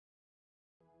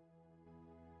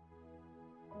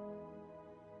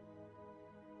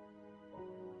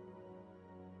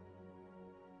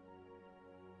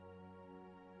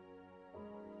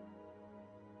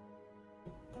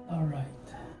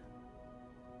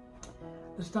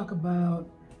Let's talk about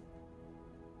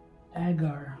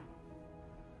Agar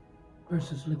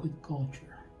versus liquid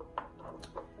culture.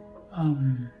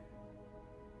 I'm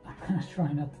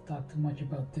trying not to talk too much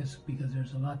about this because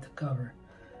there's a lot to cover.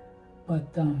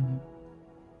 But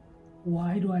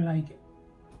why do I like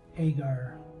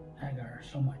Agar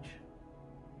so much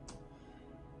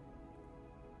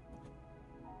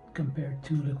compared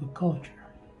to liquid culture?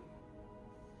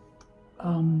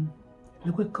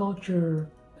 Liquid culture,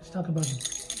 let's talk about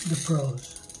the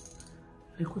pros.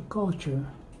 Liquid culture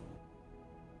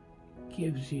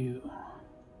gives you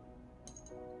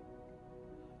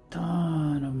a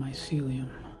ton of mycelium,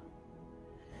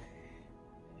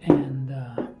 and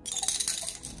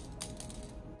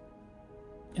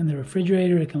in the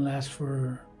refrigerator it can last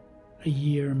for a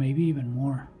year, maybe even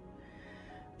more.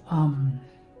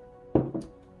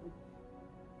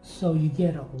 So you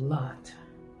get a lot,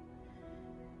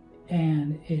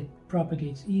 and it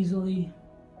propagates easily.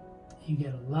 You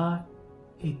get a lot.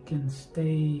 It can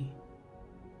stay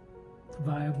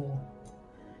viable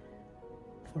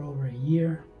for over a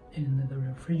year in the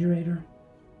refrigerator.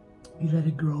 You let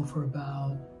it grow for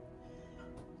about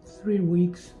 3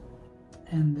 weeks,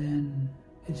 and then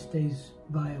it stays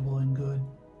viable and good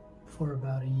for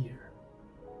about a year.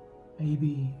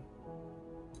 Maybe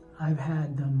I've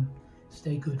had them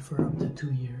stay good for up to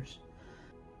 2 years.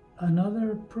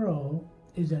 Another pro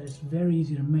is that it's very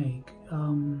easy to make.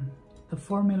 The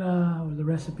formula or the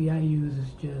recipe I use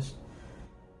is just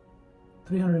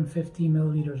 350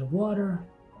 milliliters of water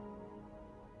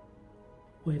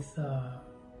with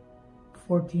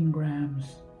 14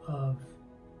 grams of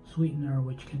sweetener,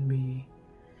 which can be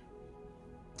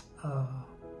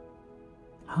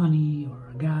honey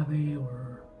or agave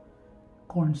or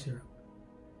corn syrup.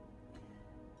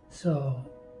 So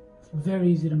it's very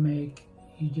easy to make.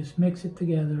 You just mix it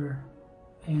together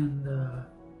and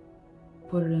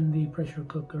put it in the pressure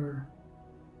cooker,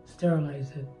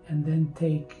 sterilize it, and then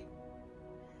take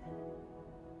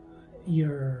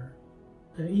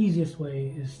the easiest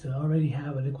way is to already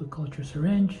have a liquid culture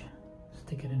syringe,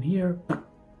 stick it in here,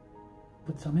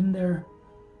 put some in there,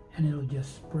 and it'll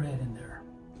just spread in there.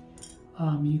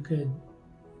 You could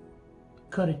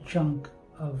cut a chunk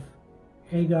of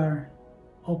agar,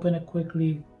 open it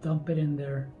quickly, dump it in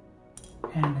there,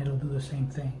 and it'll do the same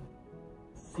thing.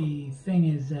 The thing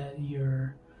is that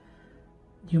you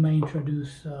may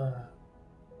introduce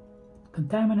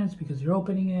contaminants because you're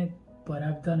opening it, but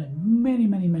I've done it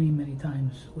many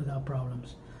times without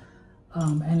problems.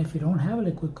 And if you don't have a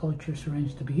liquid culture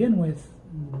syringe to begin with,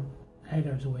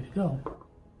 agar is the way to go.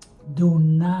 Do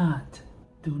not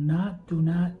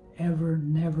ever,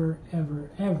 never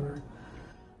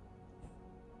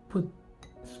put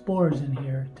spores in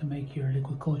here to make your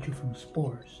liquid culture from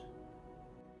spores.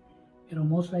 It'll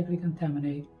most likely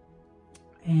contaminate,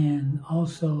 and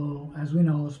also, as we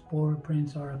know, spore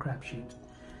prints are a crapshoot.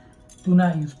 Do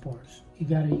not use spores. You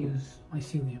gotta use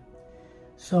mycelium.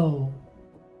 So,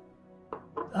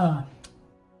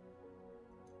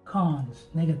 cons,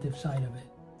 negative side of it.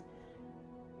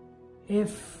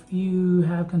 If you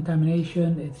have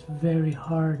contamination, it's very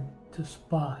hard to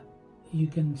spot. You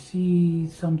can see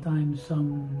sometimes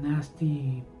some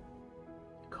nasty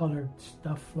colored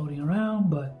stuff floating around,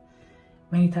 but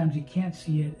many times you can't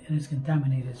see it and it's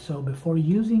contaminated. So before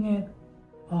using it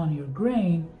on your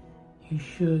grain, you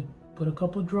should put a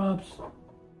couple drops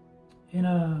in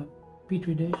a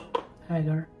petri dish,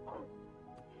 agar,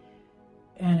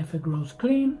 and if it grows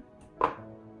clean,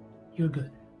 you're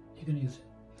good. You can use it.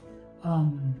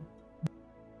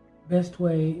 Best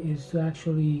way is to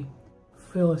actually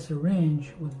fill a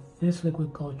syringe with this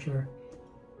liquid culture,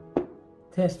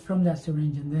 test from that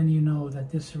syringe, and then you know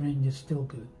that this syringe is still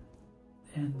good,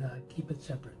 and keep it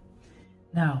separate.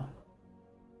 Now,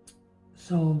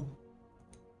 so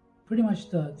pretty much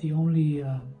the only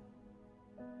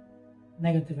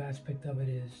negative aspect of it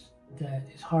is that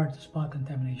it's hard to spot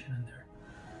contamination in there,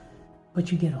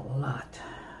 but you get a lot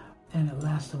and it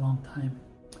lasts a long time.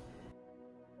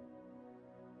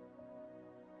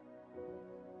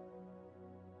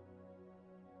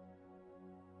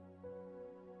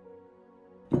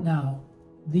 Now,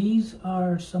 these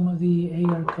are some of the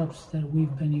agar cups that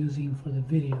we've been using for the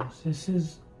videos. This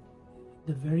is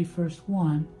the very first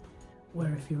one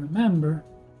where, if you remember,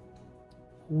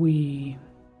 we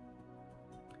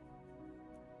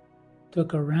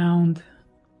took a round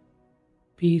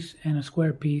piece and a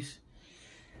square piece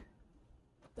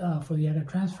for the agar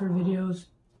transfer videos,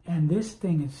 and this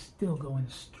thing is still going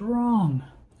strong.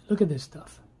 Look at this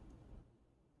stuff.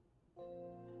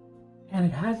 And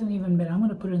it hasn't even been, I'm going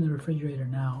to put it in the refrigerator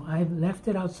now. I've left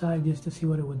it outside just to see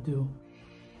what it would do.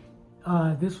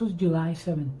 This was July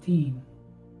 17,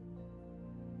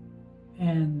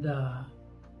 and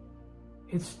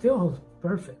it still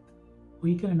perfect.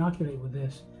 We can inoculate with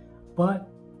this, but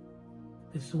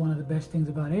this is one of the best things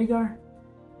about Agar.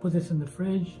 Put this in the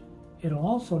fridge. It'll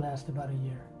also last about a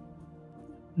year.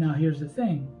 Now here's the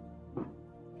thing.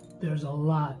 There's a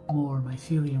lot more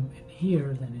mycelium in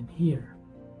here than in here.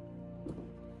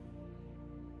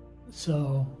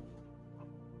 So,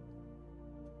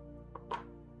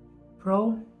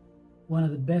 Pro, one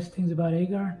of the best things about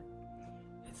Agar,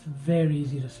 it's very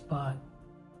easy to spot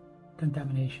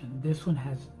contamination. This one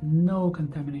has no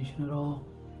contamination at all.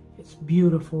 It's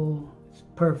beautiful, it's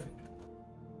perfect.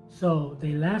 So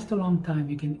they last a long time.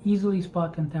 You can easily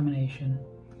spot contamination,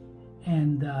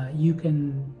 and you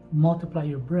can multiply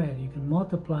your bread. You can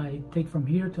multiply, take from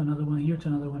here to another one, here to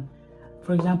another one.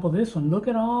 For example, this one, look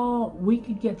at all, we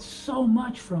could get so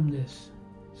much from this,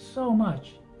 so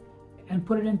much, and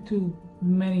put it into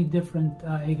many different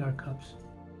agar cups.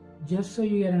 Just so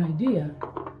you get an idea,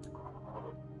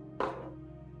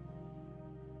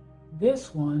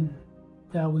 this one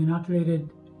that we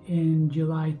inoculated in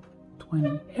July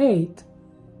 28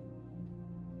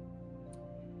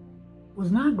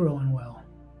 was not growing well.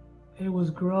 It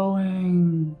was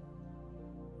growing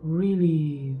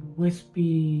really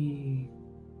wispy,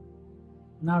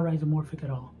 not rhizomorphic at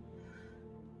all.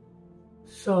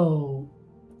 So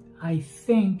I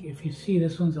think if you see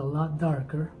this one's a lot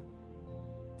darker,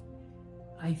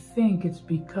 I think it's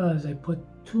because I put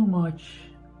too much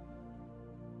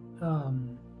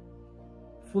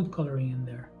food coloring in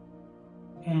there,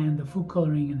 and the food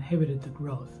coloring inhibited the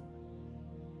growth.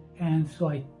 And so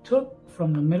I took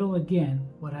from the middle again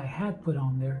what I had put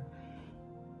on there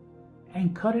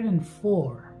and cut it in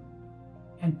 4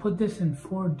 and put this in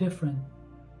 4 different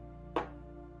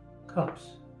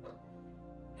cups,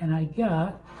 and I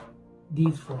got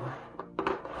these 4,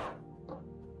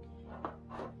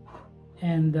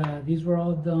 and these were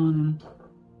all done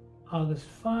August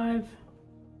 5.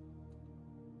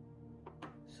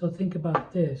 So think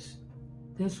about this.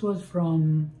 This was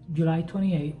from July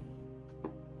 28.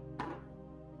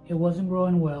 It wasn't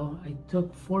growing well. I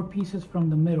took 4 pieces from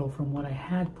the middle from what I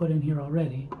had put in here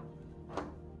already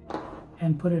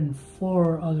and put it in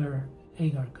 4 other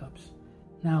agar cups.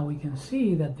 Now we can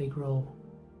see that they grow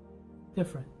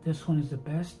different. This one is the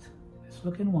best. Let's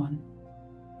look in one.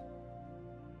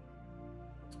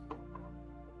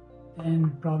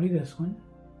 Then probably this one.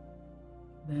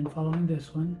 Then following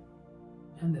this one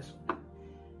and this one.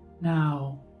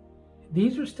 Now,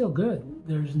 these are still good.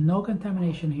 There's no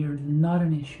contamination here, not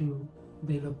an issue.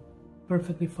 They look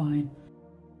perfectly fine.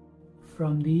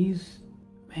 From these,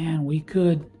 man, we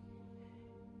could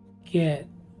get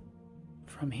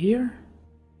from here,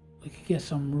 we could get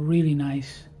some really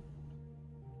nice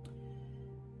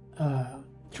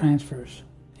transfers.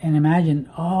 And imagine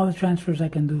all the transfers I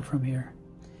can do from here.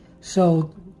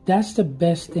 So that's the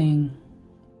best thing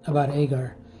about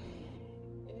Agar,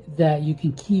 that you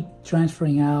can keep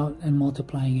transferring out and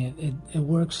multiplying it. It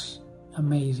works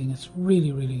amazing. It's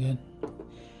really, really good.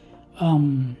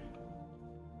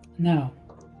 Now,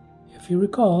 if you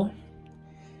recall,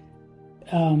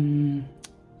 I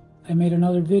made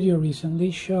another video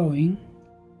recently showing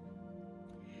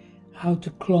how to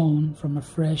clone from a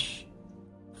fresh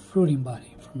fruiting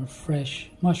body, from a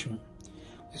fresh mushroom.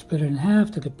 We split it in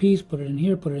half, took a piece, put it in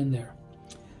here, put it in there.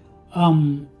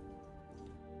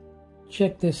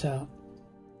 Check this out.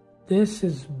 This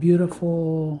is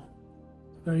beautiful,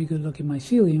 very good looking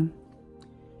mycelium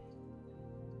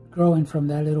growing from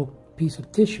that little piece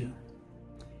of tissue.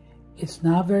 It's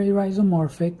not very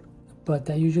rhizomorphic, but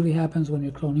that usually happens when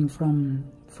you're cloning from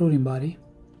fruiting body,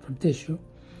 from tissue.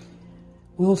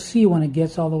 We'll see when it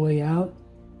gets all the way out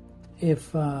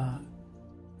if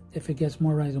it gets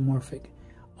more rhizomorphic.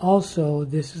 Also,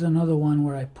 this is another one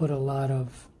where I put a lot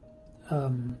of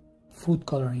food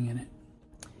coloring in it.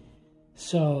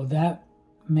 So that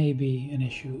may be an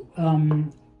issue.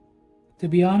 To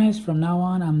be honest, from now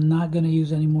on, I'm not going to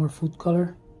use any more food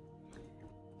color.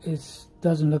 It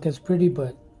doesn't look as pretty,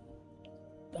 but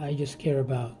I just care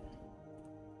about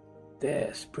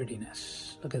this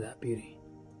prettiness. Look at that beauty.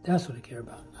 That's what I care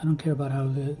about. I don't care about how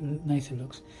nice it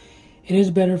looks. It is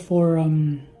better for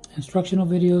instructional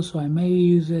videos, so I may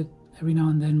use it every now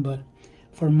and then, but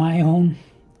for my own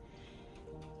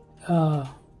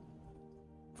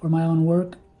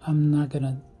work, I'm not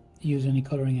gonna use any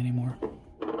coloring anymore.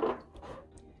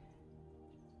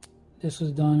 This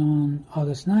was done on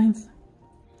August 9th,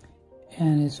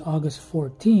 and it's August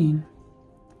 14,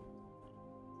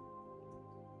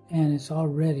 and it's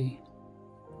already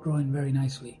growing very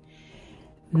nicely.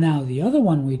 Now, the other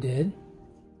one we did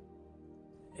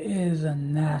is a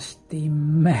nasty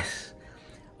mess.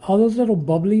 All those little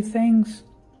bubbly things,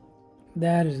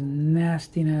 that is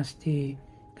nasty, nasty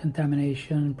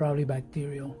contamination, probably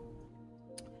bacterial.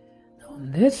 Now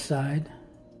on this side,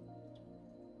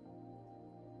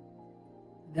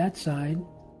 that side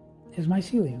is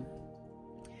mycelium.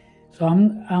 So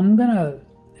I'm gonna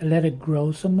let it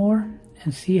grow some more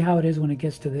and see how it is when it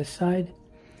gets to this side,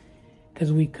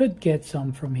 because we could get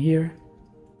some from here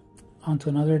onto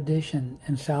another dish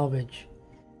and salvage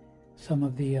some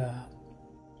of the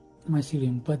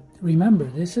mycelium. But remember,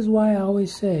 this is why I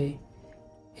always say,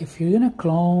 if you're gonna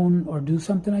clone or do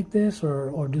something like this,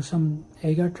 or do some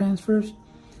agar transfers,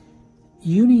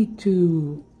 you need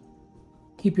to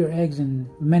keep your eggs in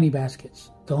many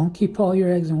baskets. Don't keep all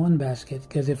your eggs in one basket,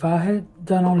 because if I had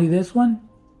done only this one,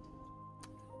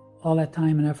 all that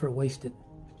time and effort wasted.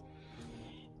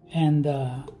 And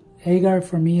agar,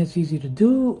 for me, it's easy to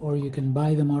do, or you can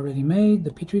buy them already made,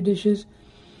 the petri dishes.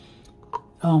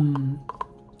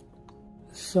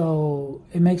 So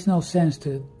it makes no sense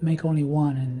to make only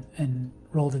one and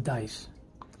roll the dice.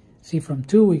 See, from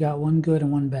two we got one good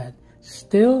and one bad.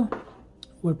 Still,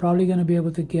 we're probably going to be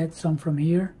able to get some from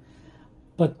here,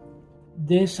 but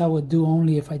this I would do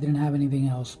only if I didn't have anything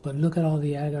else. But look at all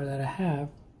the agar that I have.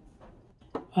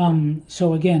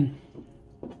 So again,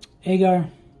 agar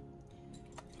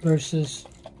versus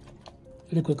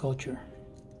liquid culture.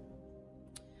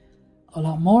 A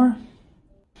lot more.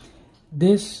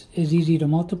 This is easy to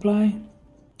multiply,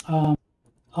 a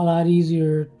lot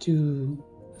easier to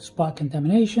spot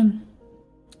contamination.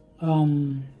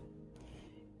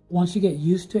 Once you get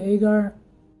used to agar,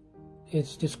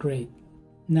 it's just great.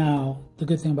 Now, the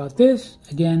good thing about this,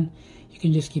 again, you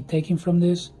can just keep taking from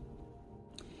this,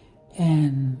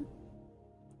 and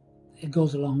it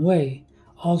goes a long way.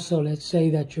 Also, let's say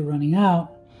that you're running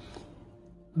out,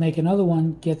 make another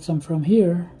one, get some from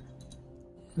here,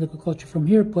 liquid culture from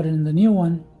here, put it in the new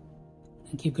one,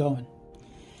 and keep going.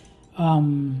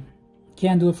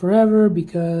 Can't do it forever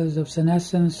because of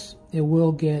senescence. It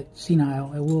will get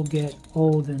senile, it will get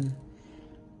old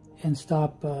and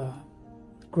stop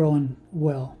growing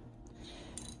well.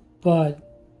 But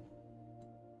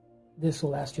this will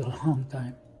last you a long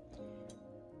time.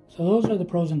 So those are the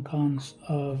pros and cons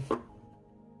of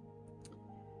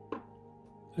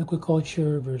liquid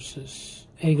culture versus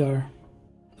agar.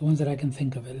 The ones that I can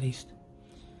think of, at least.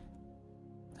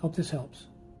 Hope this helps.